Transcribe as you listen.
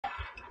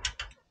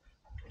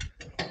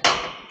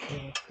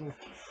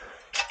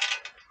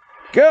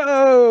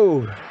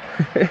Go!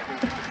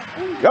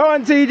 Go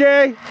on,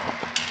 TJ!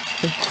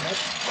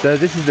 So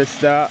this is the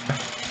start,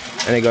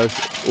 and it goes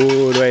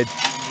all the way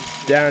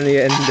down the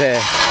end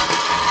there.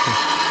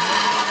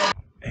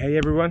 Hey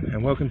everyone,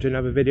 and welcome to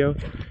another video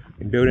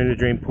in Building a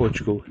Dream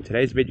Portugal.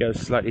 Today's video is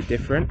slightly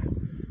different,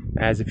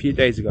 as a few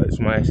days ago it's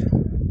my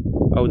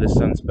oldest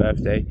son's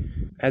birthday.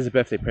 As a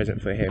birthday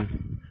present for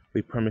him,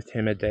 we promised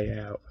him a day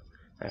out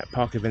at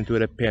Parque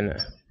Aventura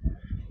Pena,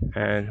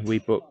 and we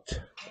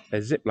booked a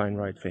zipline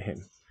ride for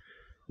him.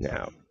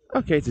 Now,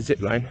 okay, it's a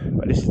zipline,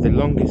 but this is the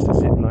longest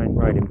zipline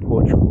ride in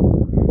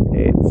Portugal.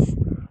 It's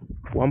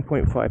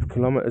 1.5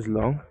 kilometers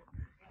long,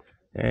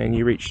 and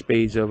you reach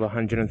speeds of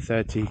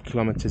 130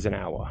 kilometers an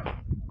hour.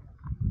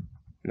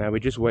 Now we're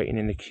just waiting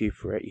in the queue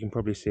for it. You can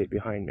probably see it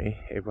behind me,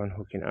 everyone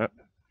hooking up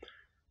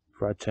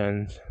for our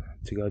turns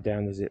to go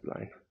down the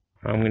zipline.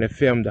 I'm going to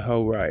film the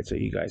whole ride so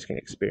you guys can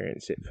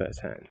experience it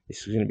firsthand. This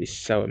is going to be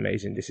so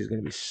amazing. This is going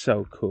to be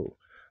so cool.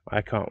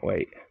 I can't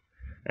wait.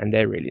 And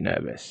they're really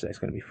nervous, so it's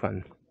going to be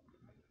fun.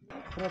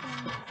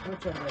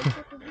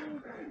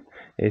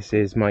 This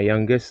is my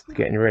youngest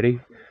getting ready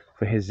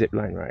for his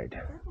zipline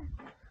ride.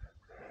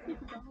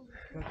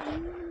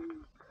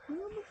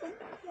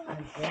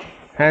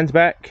 Hands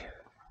back.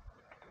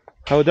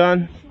 Hold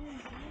on.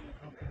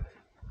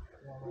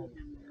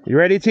 You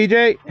ready,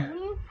 TJ?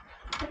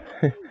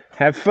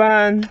 Have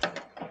fun.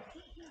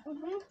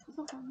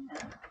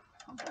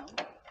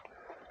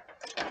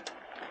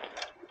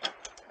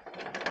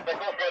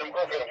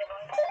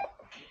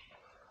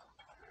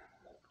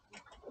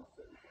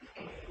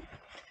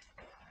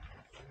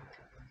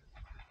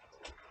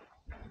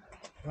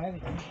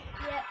 Ready?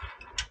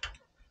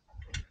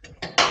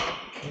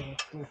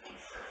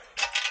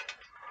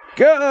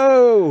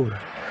 Go!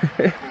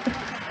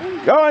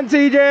 Go on,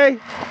 TJ!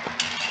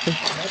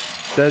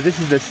 So this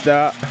is the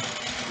start,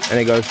 and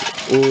it goes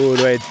all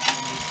the way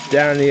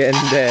down the end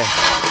there.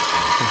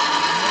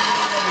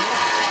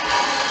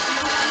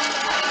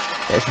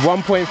 It's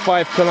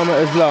 1.5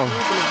 kilometers long.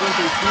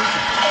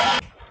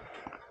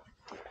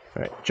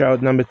 Right,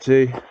 child number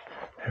 2,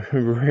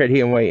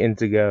 ready and waiting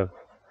to go.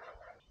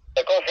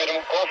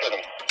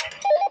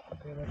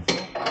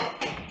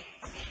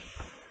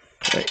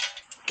 Right,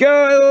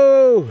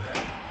 go!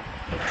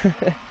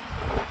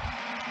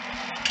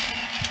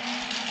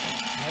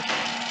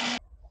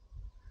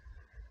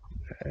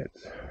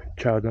 That's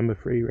child number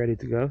 3 ready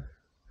to go.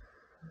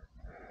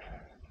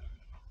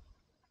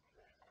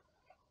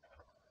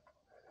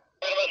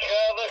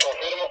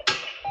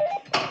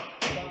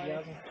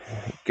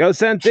 Go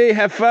Santi,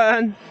 have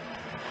fun!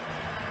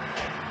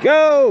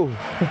 Go!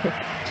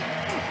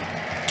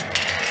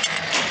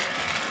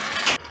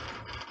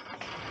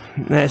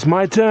 Now it's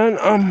my turn,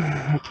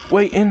 I'm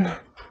waiting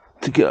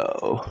to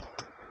go.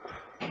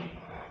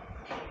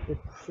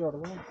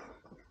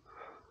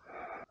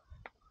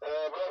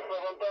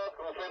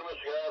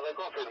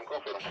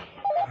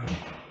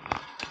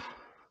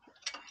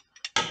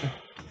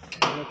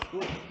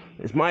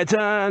 It's my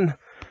turn.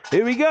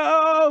 Here we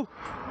go.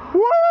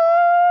 Woo!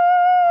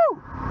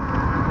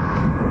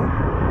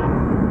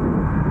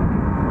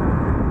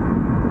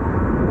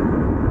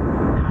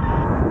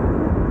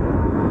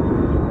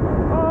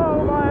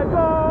 Oh my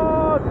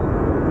God!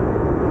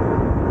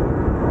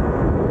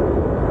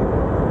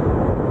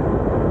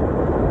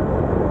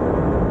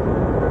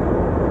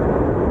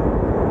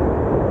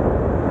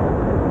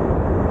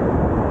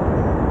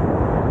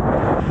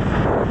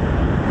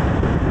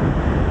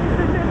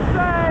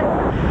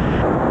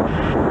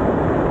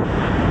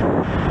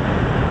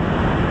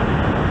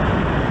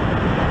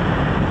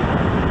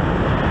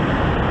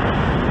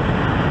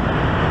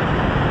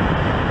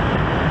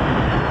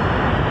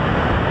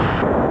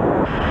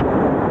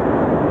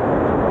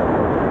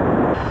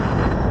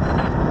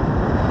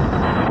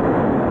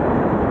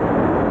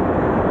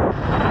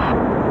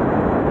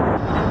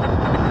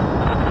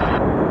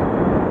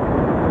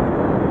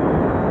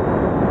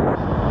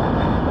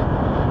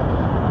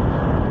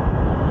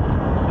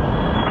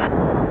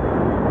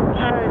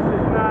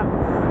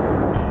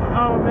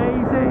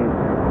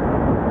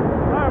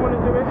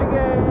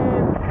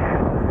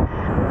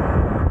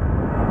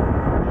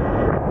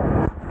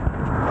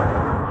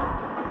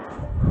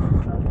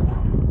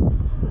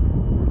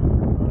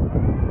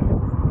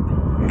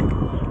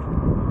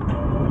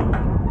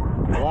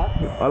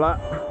 Olá.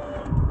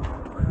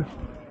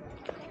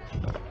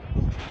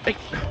 Ei.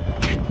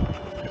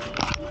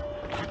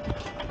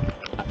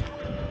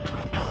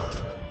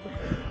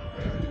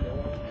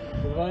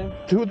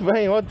 Tudo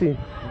bem, ótimo.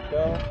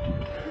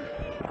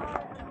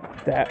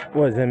 That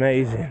was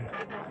amazing.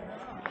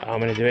 I'm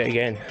gonna do it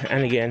again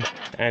and again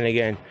and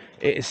again.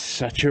 It is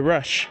such a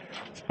rush.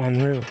 It's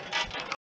unreal.